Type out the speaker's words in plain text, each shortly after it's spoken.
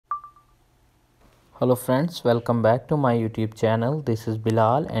Hello friends, welcome back to my YouTube channel. This is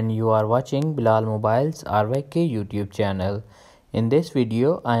Bilal and you are watching Bilal Mobiles RYK YouTube channel. In this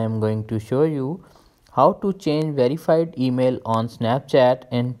video, I am going to show you how to change verified email on Snapchat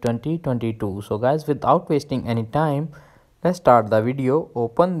in 2022. So guys, without wasting any time, let's start the video.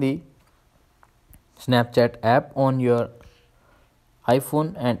 Open the Snapchat app on your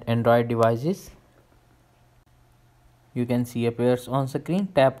iPhone and Android devices. You can see appears on screen.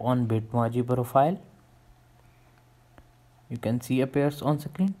 Tap on Bitmojie profile. You can see appears on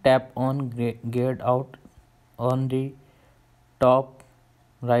screen. Tap on geared out on the top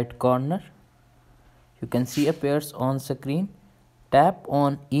right corner. You can see appears on screen. Tap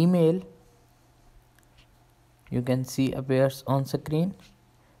on email. You can see appears on screen.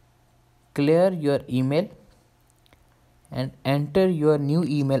 Clear your email and enter your new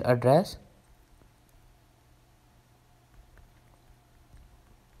email address.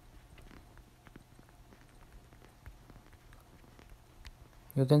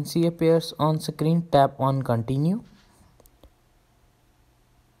 You can see appears on screen. Tap on continue.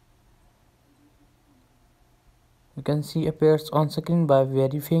 You can see appears on screen. By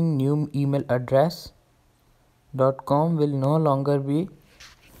verifying new email address .com will no longer be.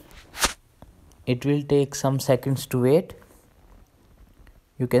 It will take some seconds to wait.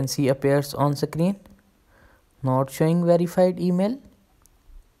 You can see appears on screen. Not showing verified email.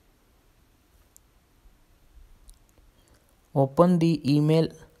 Open the email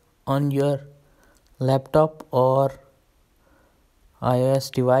on your laptop or iOS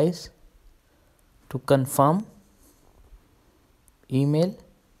device to confirm email.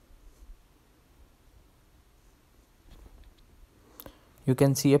 You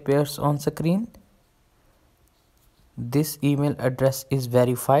can see appears on screen. This email address is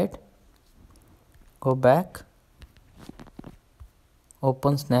verified. Go back.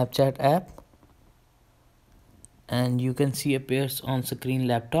 Open Snapchat app. And you can see appears on screen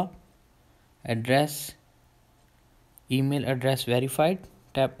laptop address, email address verified.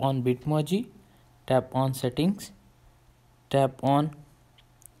 Tap on Bitmoji, tap on settings, tap on.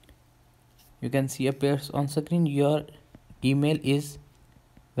 You can see appears on screen your email is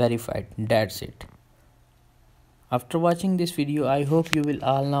verified. That's it. After watching this video, I hope you will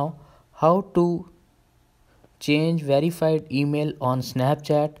all know how to change verified email on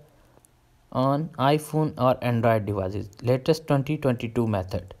Snapchat on iPhone or Android devices. Latest 2022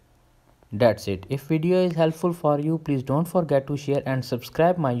 method. That's it. If video is helpful for you, please don't forget to share and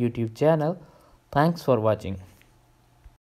subscribe my YouTube channel. Thanks for watching.